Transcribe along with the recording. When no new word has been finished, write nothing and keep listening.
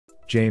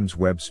James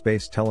Webb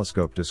Space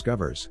Telescope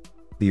discovers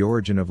the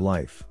origin of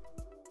life.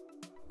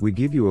 We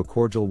give you a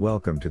cordial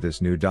welcome to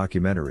this new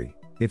documentary.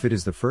 If it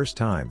is the first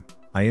time,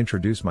 I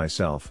introduce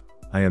myself.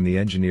 I am the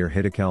engineer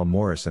Hiddekel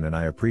Morrison, and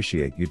I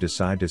appreciate you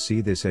decide to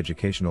see this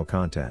educational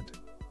content,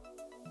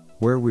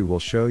 where we will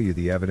show you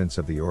the evidence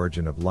of the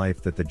origin of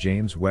life that the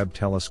James Webb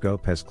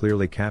Telescope has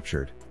clearly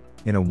captured,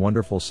 in a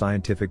wonderful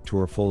scientific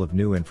tour full of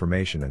new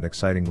information and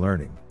exciting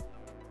learning.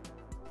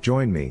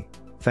 Join me,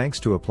 thanks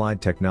to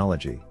applied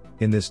technology,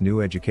 in this new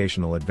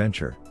educational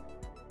adventure,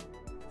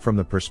 from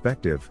the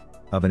perspective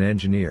of an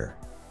engineer.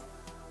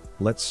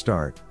 Let's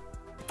start.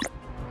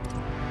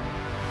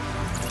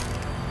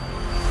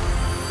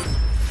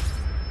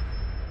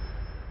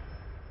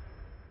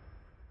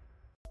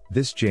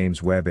 This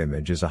James Webb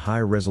image is a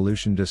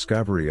high-resolution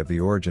discovery of the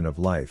origin of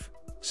life,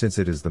 since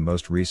it is the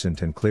most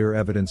recent and clear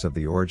evidence of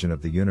the origin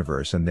of the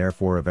universe and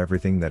therefore of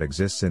everything that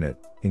exists in it,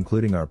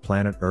 including our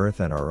planet Earth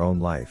and our own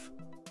life.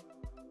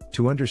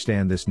 To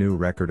understand this new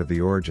record of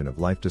the origin of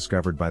life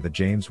discovered by the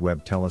James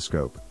Webb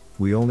Telescope,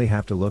 we only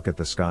have to look at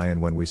the sky,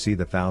 and when we see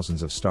the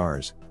thousands of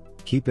stars,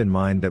 keep in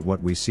mind that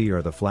what we see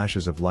are the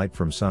flashes of light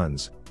from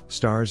suns,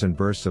 stars, and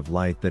bursts of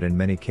light that in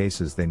many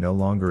cases they no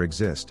longer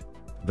exist,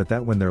 but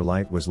that when their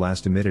light was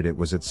last emitted it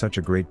was at such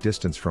a great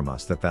distance from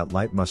us that that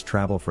light must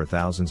travel for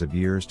thousands of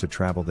years to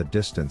travel the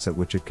distance at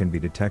which it can be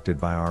detected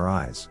by our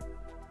eyes.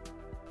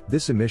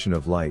 This emission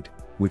of light,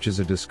 which is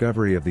a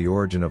discovery of the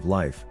origin of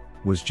life,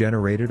 was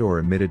generated or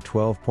emitted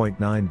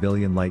 12.9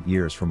 billion light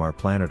years from our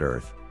planet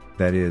Earth,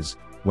 that is,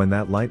 when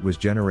that light was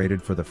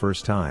generated for the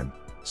first time,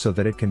 so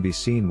that it can be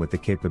seen with the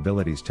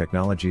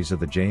technologies of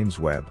the James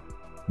Webb,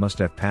 must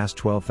have passed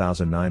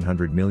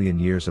 12,900 million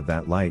years of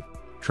that light,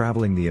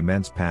 traveling the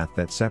immense path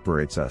that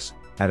separates us,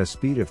 at a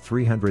speed of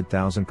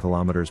 300,000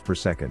 kilometers per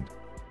second.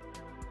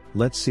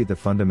 Let's see the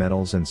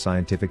fundamentals and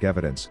scientific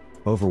evidence,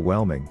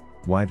 overwhelming,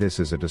 why this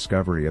is a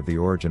discovery of the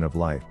origin of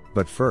life.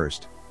 But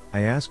first,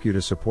 I ask you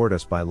to support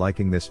us by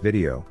liking this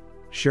video,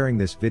 sharing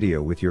this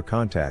video with your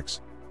contacts,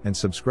 and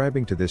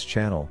subscribing to this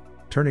channel,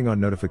 turning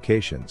on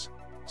notifications,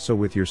 so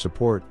with your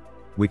support,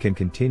 we can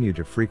continue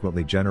to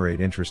frequently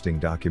generate interesting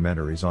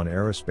documentaries on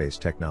aerospace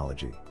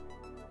technology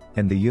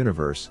and the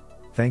universe.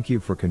 Thank you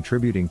for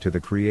contributing to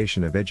the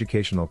creation of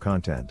educational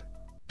content.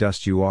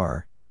 Dust you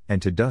are,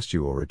 and to dust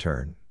you will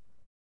return.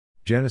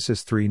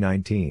 Genesis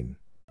 3:19.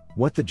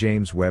 What the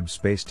James Webb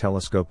Space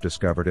Telescope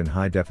discovered in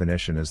high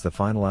definition is the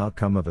final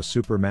outcome of a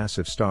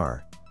supermassive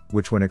star,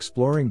 which when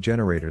exploring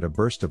generated a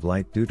burst of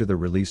light due to the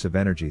release of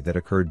energy that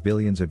occurred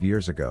billions of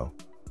years ago,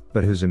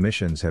 but whose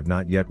emissions have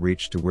not yet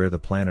reached to where the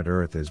planet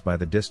Earth is by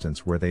the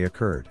distance where they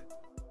occurred.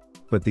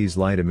 But these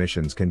light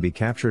emissions can be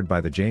captured by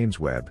the James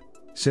Webb,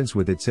 since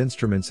with its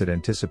instruments it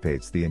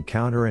anticipates the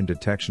encounter and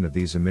detection of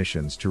these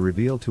emissions to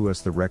reveal to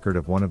us the record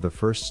of one of the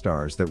first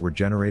stars that were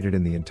generated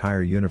in the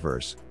entire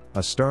universe,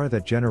 a star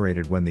that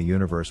generated when the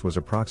universe was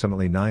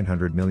approximately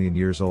 900 million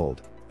years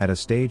old, at a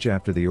stage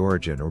after the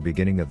origin or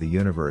beginning of the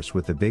universe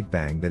with the Big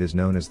Bang that is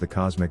known as the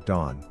cosmic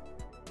dawn.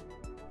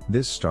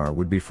 This star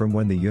would be from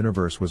when the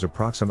universe was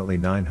approximately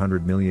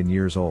 900 million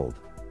years old.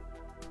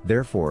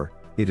 Therefore,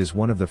 it is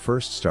one of the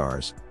first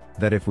stars,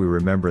 that if we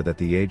remember that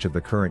the age of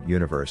the current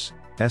universe,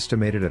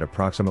 estimated at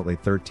approximately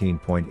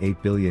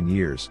 13.8 billion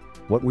years,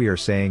 what we are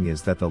saying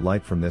is that the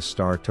light from this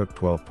star took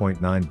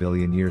 12.9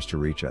 billion years to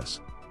reach us.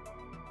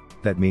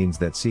 That means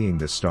that seeing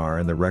this star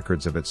and the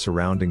records of its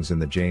surroundings in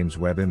the James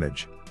Webb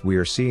image, we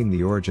are seeing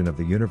the origin of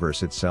the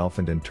universe itself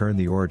and in turn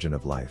the origin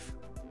of life.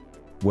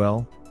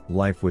 Well,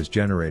 life was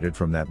generated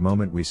from that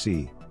moment we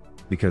see,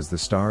 because the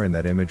star in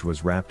that image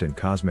was wrapped in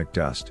cosmic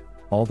dust,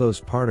 all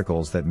those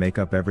particles that make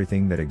up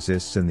everything that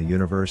exists in the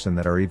universe and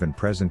that are even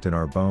present in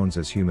our bones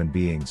as human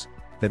beings,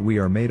 that we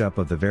are made up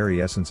of the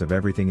very essence of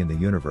everything in the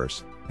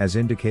universe, as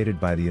indicated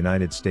by the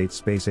United States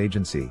Space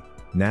Agency,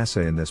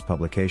 NASA, in this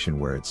publication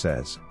where it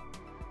says,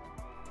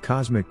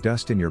 "Cosmic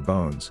dust in your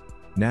bones,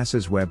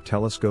 NASA's Webb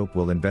telescope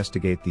will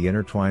investigate the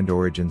intertwined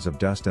origins of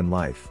dust and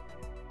life."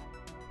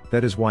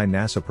 That is why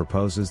NASA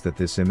proposes that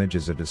this image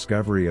is a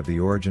discovery of the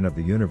origin of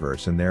the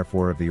universe and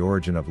therefore of the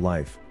origin of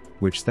life,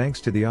 which thanks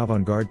to the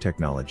avant-garde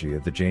technology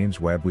of the James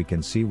Webb we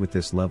can see with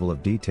this level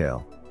of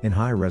detail, in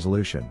high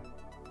resolution.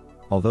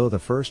 Although the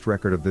first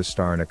record of this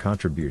star and a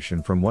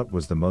contribution from what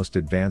was the most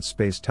advanced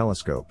space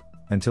telescope,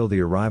 until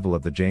the arrival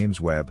of the James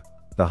Webb,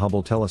 the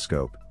Hubble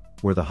telescope,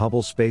 were the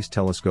Hubble Space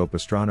Telescope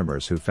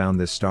astronomers who found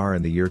this star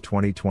in the year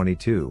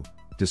 2022,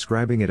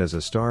 describing it as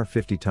a star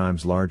 50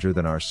 times larger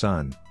than our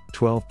Sun,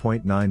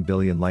 12.9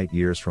 billion light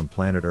years from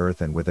planet Earth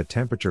and with a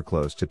temperature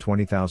close to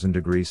 20,000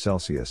 degrees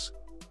Celsius.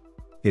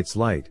 Its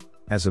light,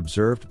 as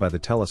observed by the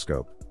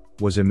telescope,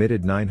 was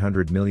emitted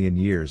 900 million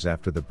years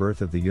after the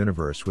birth of the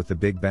universe with the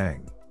Big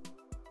Bang.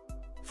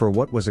 For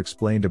what was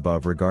explained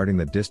above regarding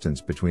the distance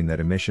between that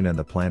emission and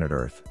the planet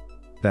Earth,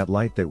 that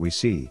light that we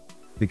see,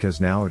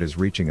 because now it is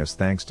reaching us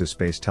thanks to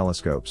space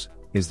telescopes,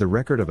 is the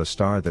record of a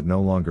star that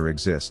no longer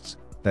exists,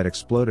 that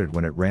exploded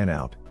when it ran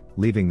out,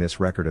 leaving this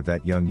record of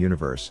that young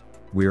universe.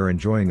 We are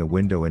enjoying a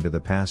window into the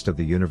past of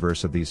the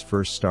universe of these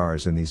first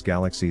stars in these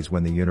galaxies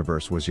when the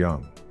universe was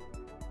young.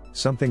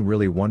 Something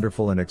really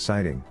wonderful and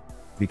exciting.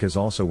 Because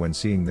also when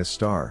seeing this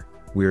star,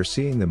 we are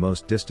seeing the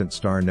most distant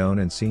star known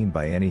and seen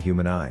by any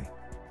human eye.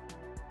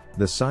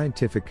 The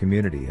scientific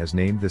community has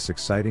named this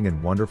exciting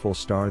and wonderful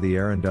star the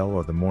Earendel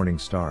or the morning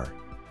star.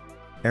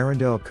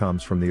 Earendel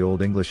comes from the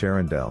Old English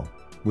Eärendel,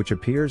 which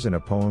appears in a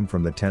poem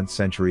from the 10th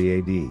century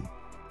AD.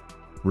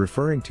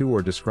 Referring to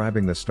or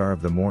describing the star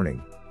of the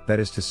morning, that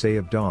is to say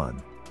of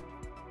dawn.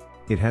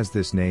 It has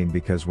this name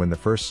because when the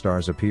first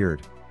stars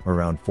appeared,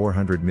 around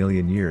 400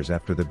 million years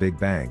after the Big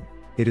Bang,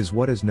 it is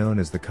what is known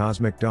as the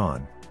cosmic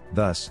dawn,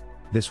 thus,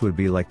 this would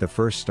be like the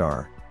first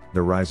star,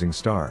 the rising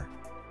star.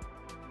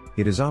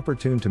 It is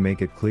opportune to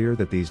make it clear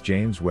that these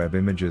James Webb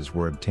images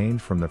were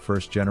obtained from the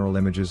first general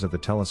images of the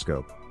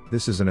telescope.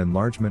 This is an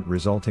enlargement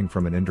resulting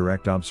from an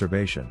indirect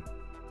observation.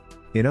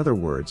 In other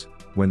words,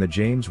 when the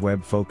James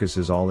Webb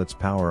focuses all its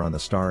power on the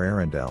star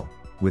Earendel,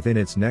 within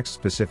its next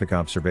specific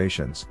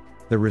observations,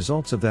 the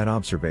results of that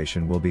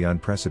observation will be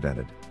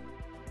unprecedented.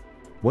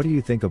 What do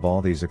you think of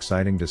all these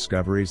exciting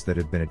discoveries that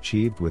have been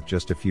achieved with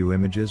just a few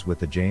images with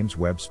the James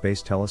Webb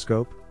Space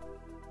Telescope?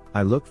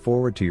 I look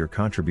forward to your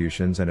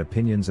contributions and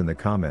opinions in the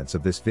comments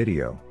of this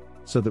video,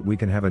 so that we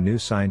can have a new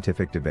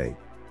scientific debate.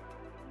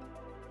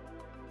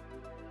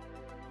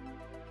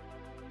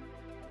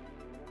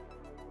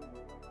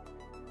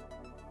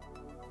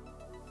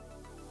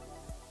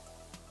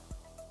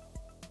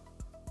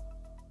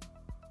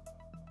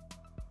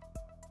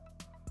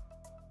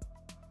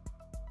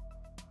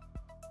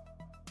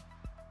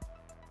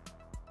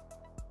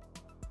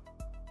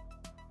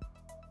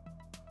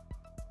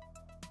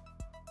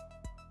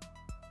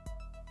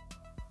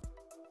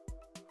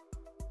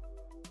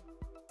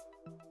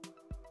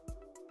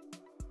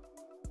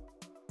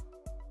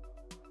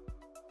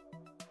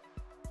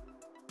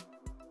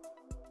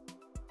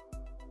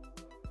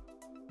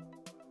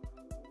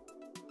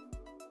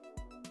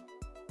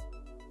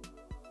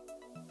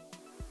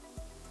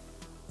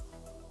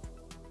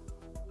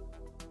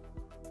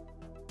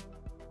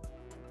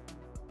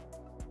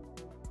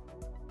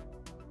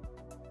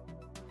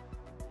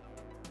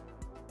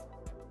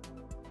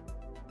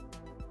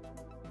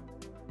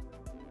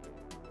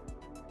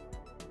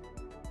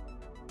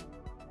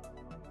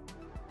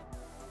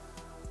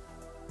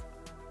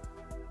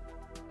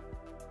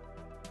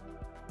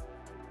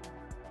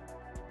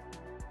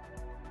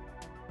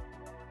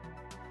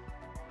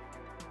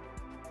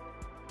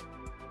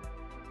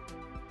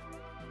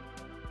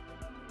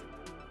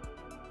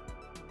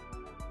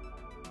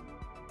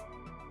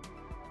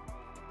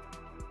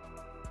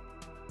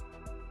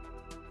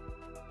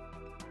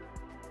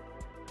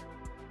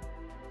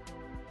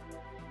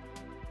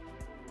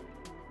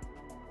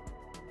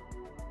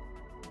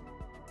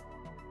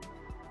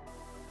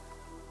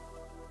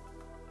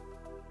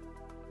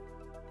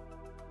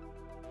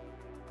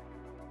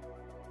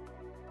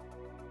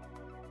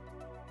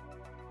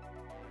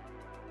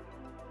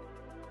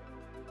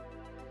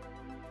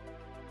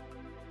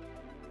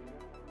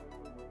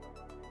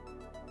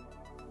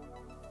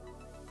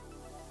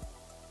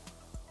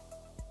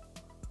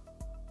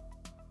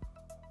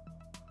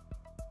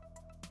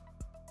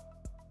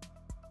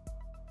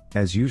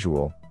 As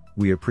usual,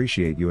 we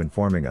appreciate you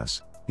informing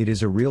us. It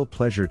is a real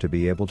pleasure to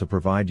be able to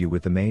provide you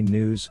with the main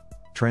news,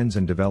 trends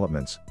and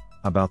developments,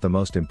 about the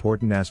most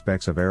important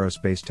aspects of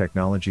aerospace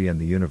technology and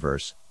the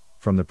universe,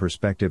 from the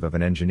perspective of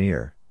an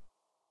engineer.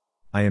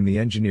 I am the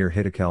engineer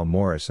Hiddekel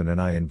Morrison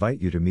and I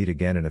invite you to meet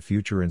again in a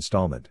future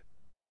installment.